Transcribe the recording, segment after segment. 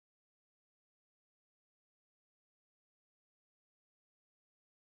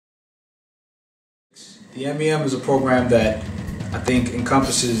The M.E.M is a program that I think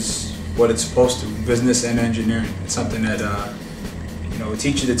encompasses what it's supposed to, business and engineering. It's something that it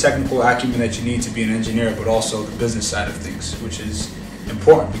teaches you the technical acumen that you need to be an engineer, but also the business side of things, which is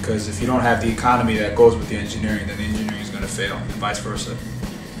important because if you don't have the economy that goes with the engineering, then the engineering is going to fail, and vice versa.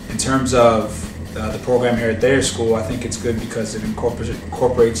 In terms of the program here at Thayer School, I think it's good because it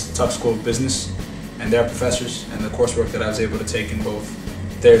incorporates the Thayer School of Business and their professors, and the coursework that I was able to take in both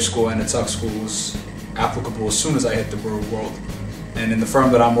Thayer School and the Thayer School was applicable as soon as I hit the real world. And in the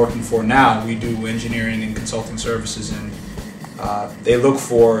firm that I'm working for now, we do engineering and consulting services, and they look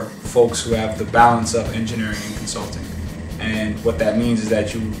for folks who have the balance of engineering and consulting. And what that means is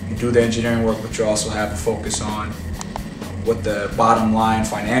that you do the engineering work, but you also have a focus on what the bottom line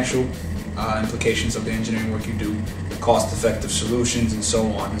financial implications of the engineering work you do, cost-effective solutions, and so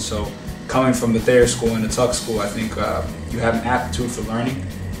on. And so coming from the Thayer School and the Thayer School, I think you have an aptitude for learning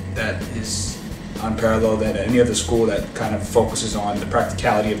that is unparalleled at any other school that kind of focuses on the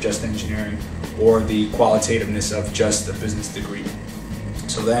practicality of just engineering or the qualitativeness of just a business degree.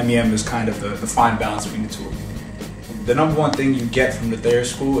 So the M.E.M is kind of the fine balance between the two. The number one thing you get from the Thayer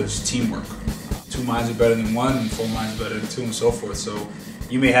School is teamwork. 2 minds are better than 1, and 4 minds are better than 2, and so forth. So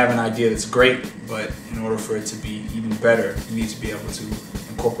you may have an idea that's great, but in order for it to be even better, you need to be able to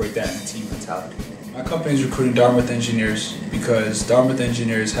incorporate that in a team mentality. My company is recruiting Dartmouth engineers because Dartmouth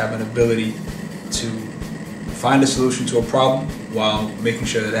engineers have an ability to find a solution to a problem while making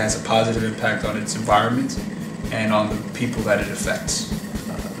sure that it has a positive impact on its environment and on the people that it affects.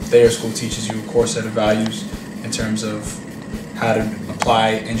 Thayer School teaches you a core set of values in terms of how to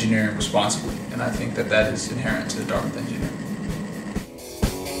apply engineering responsibly, and I think that that is inherent to the Dartmouth engineering.